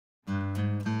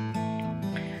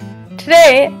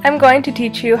Today I'm going to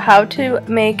teach you how to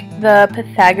make the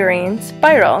Pythagorean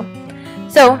spiral.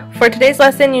 So for today's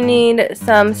lesson you need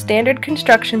some standard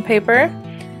construction paper,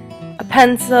 a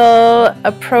pencil,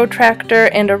 a protractor,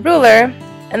 and a ruler,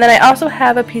 and then I also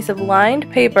have a piece of lined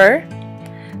paper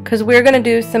because we're going to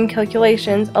do some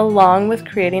calculations along with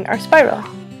creating our spiral.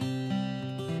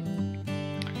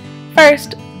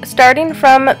 First, starting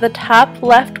from the top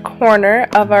left corner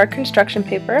of our construction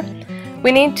paper,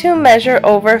 we need to measure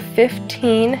over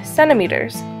 15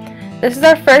 centimeters. This is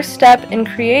our first step in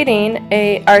creating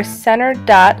our center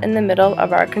dot in the middle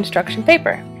of our construction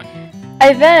paper.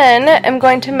 I then am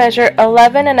going to measure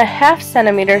 11.5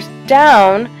 centimeters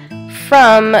down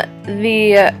from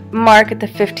the mark at the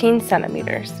 15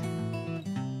 centimeters.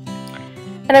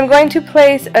 And I'm going to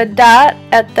place a dot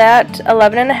at that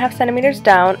 11.5 centimeters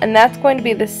down, and that's going to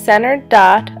be the center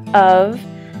dot of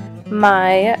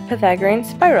my Pythagorean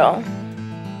spiral.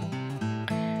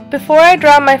 Before I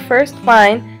draw my first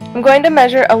line, I'm going to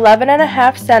measure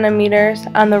 11.5 centimeters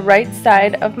on the right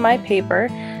side of my paper,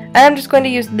 and I'm just going to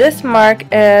use this mark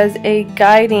as a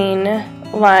guiding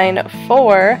line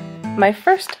for my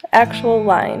first actual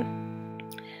line.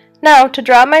 Now, to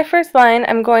draw my first line,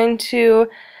 I'm going to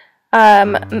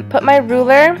put my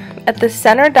ruler at the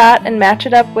center dot and match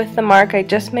it up with the mark I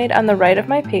just made on the right of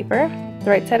my paper,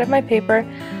 the right side of my paper.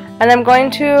 And I'm going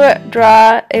to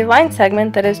draw a line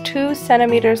segment that is 2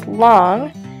 centimeters long,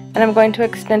 and I'm going to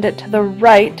extend it to the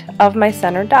right of my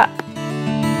center dot.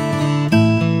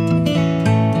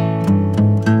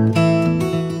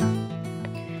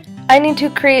 I need to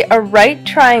create a right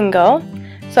triangle,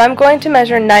 so I'm going to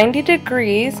measure 90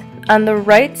 degrees on the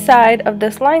right side of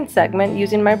this line segment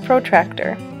using my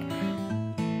protractor.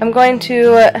 I'm going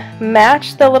to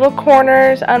match the little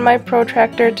corners on my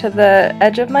protractor to the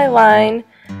edge of my line.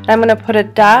 I'm going to put a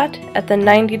dot at the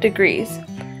 90 degrees.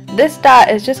 This dot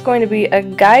is just going to be a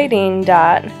guiding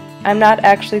dot. I'm not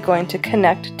actually going to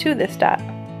connect to this dot.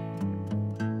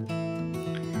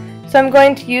 So I'm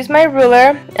going to use my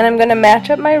ruler, and I'm going to match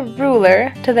up my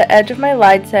ruler to the edge of my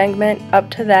line segment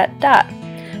up to that dot.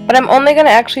 But I'm only going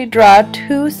to actually draw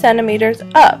 2 centimeters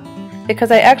up because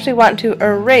I actually want to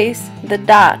erase the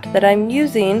dot that I'm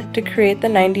using to create the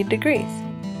 90 degrees.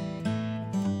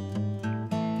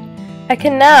 I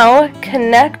can now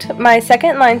connect my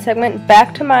second line segment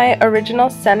back to my original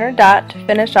center dot to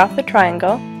finish off the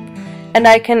triangle, and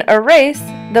I can erase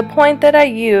the point that I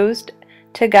used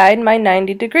to guide my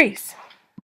 90 degrees.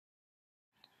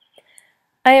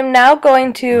 I am now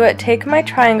going to take my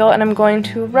triangle and I'm going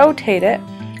to rotate it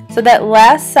so that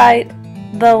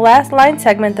the last line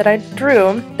segment that I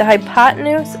drew, the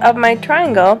hypotenuse of my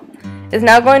triangle, is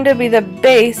now going to be the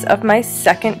base of my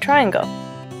second triangle.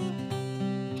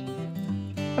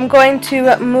 I'm going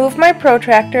to move my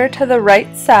protractor to the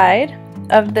right side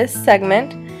of this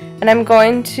segment, and I'm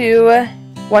going to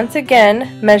once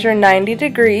again measure 90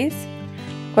 degrees.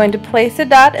 I'm going to place a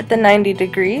dot at the 90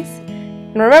 degrees,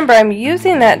 and remember, I'm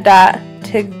using that dot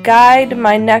to guide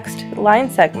my next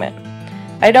line segment.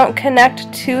 I don't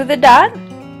connect to the dot,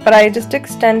 but I just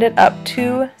extend it up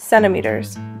 2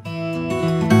 centimeters.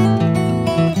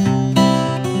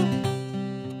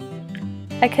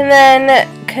 I can then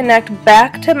connect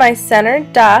back to my center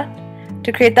dot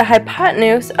to create the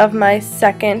hypotenuse of my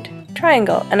second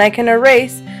triangle, and I can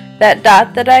erase that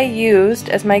dot that I used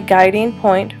as my guiding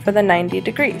point for the 90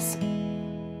 degrees.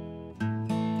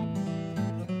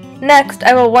 Next,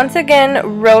 I will once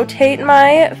again rotate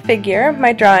my figure,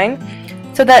 my drawing,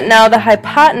 so that now the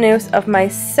hypotenuse of my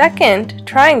second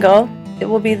triangle, it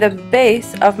will be the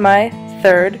base of my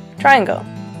third triangle.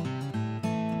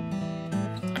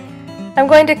 I'm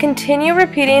going to continue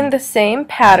repeating the same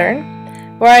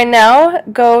pattern where I now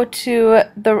go to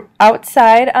the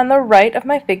outside on the right of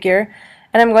my figure,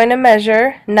 and I'm going to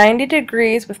measure 90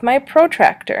 degrees with my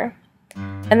protractor,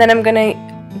 and then I'm going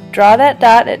to draw that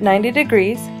dot at 90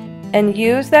 degrees and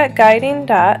use that guiding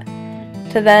dot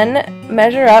to then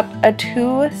measure up a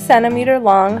 2 centimeter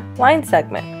long line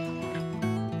segment.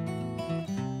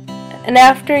 And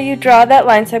after you draw that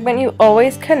line segment, you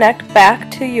always connect back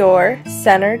to your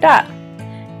center dot.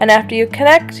 And after you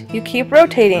connect, you keep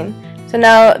rotating. So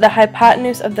now the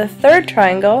hypotenuse of the third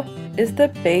triangle is the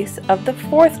base of the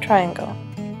fourth triangle.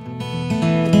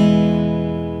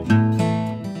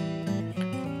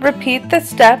 Repeat the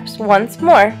steps once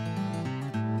more.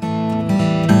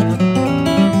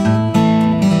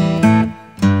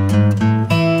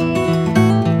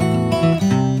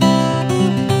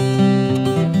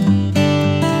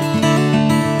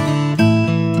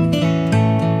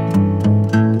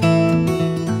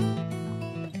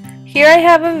 Here I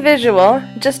have a visual,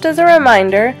 just as a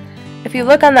reminder, If you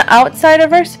look on the outside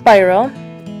of our spiral,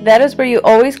 that is where you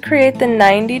always create the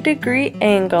 90-degree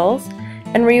angles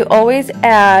and where you always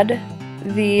add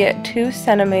the 2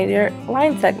 centimeter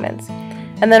line segments.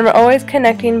 And then we're always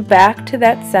connecting back to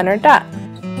that center dot.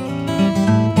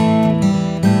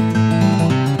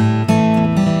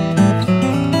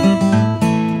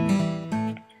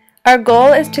 Our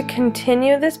goal is to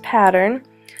continue this pattern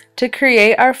to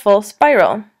create our full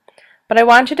spiral. But I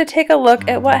want you to take a look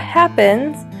at what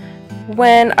happens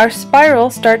when our spiral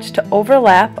starts to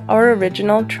overlap our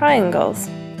original triangles.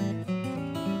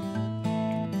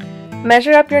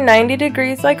 Measure up your 90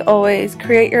 degrees like always.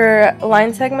 Create your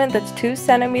line segment that's 2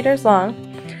 centimeters long.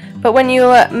 But when you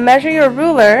measure your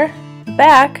ruler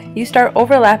back, you start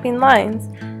overlapping lines.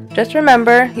 Just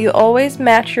remember, you always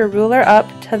match your ruler up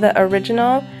to the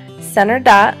original center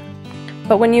dot.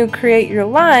 But when you create your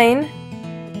line,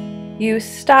 you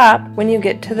stop when you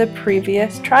get to the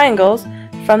previous triangles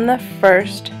from the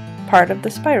first part of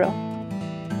the spiral.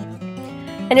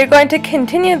 And you're going to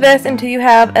continue this until you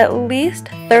have at least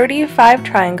 35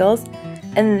 triangles,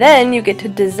 and then you get to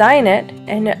design it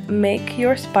and make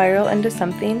your spiral into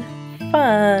something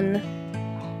fun.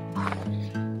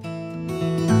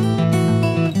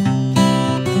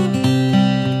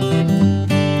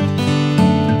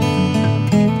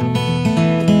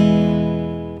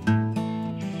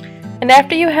 And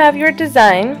after you have your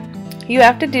design, you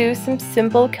have to do some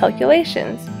simple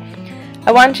calculations.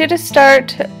 I want you to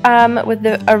start with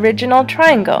the original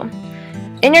triangle.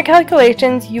 In your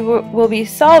calculations, you will be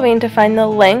solving to find the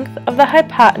length of the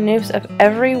hypotenuse of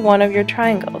every one of your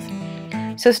triangles.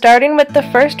 So starting with the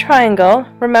first triangle,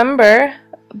 remember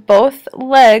both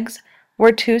legs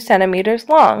were 2 centimeters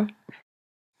long.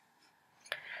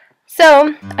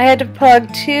 So I had to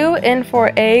plug 2 in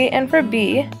for A and for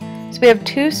B. So we have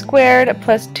 2 squared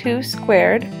plus 2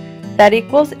 squared. That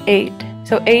equals 8.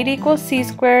 So 8 equals c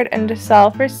squared, and to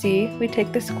solve for c, we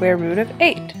take the square root of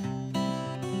 8.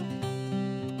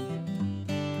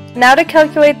 Now to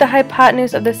calculate the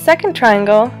hypotenuse of the second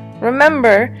triangle,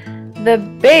 remember the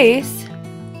base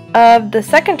of the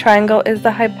second triangle is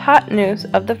the hypotenuse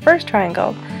of the first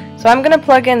triangle. So I'm going to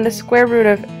plug in the square root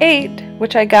of 8,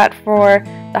 which I got for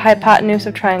the hypotenuse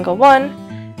of triangle 1,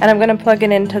 and I'm going to plug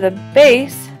it into the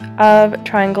base of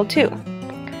triangle 2.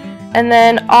 And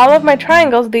then all of my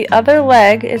triangles, the other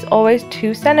leg is always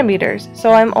 2 centimeters,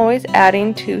 so I'm always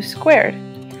adding 2 squared.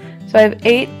 So I have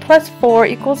 8 plus 4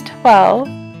 equals 12,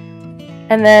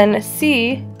 and then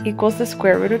c equals the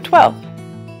square root of 12.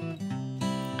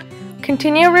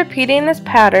 Continue repeating this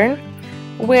pattern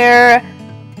where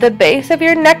the base of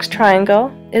your next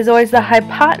triangle is always the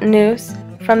hypotenuse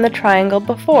from the triangle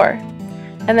before.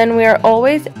 And then we are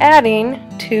always adding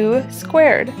 2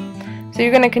 squared. So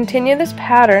you're going to continue this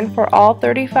pattern for all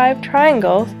 35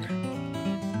 triangles.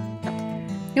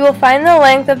 You will find the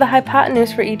length of the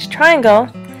hypotenuse for each triangle,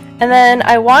 and then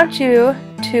I want you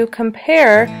to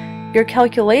compare your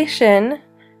calculation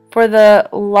for the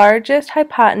largest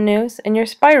hypotenuse in your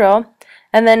spiral,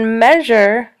 and then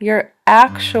measure your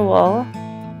actual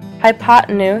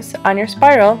hypotenuse on your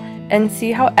spiral and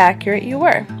see how accurate you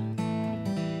were.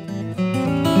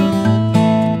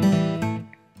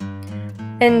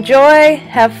 Enjoy,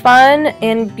 have fun,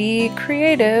 and be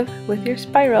creative with your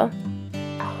spiral.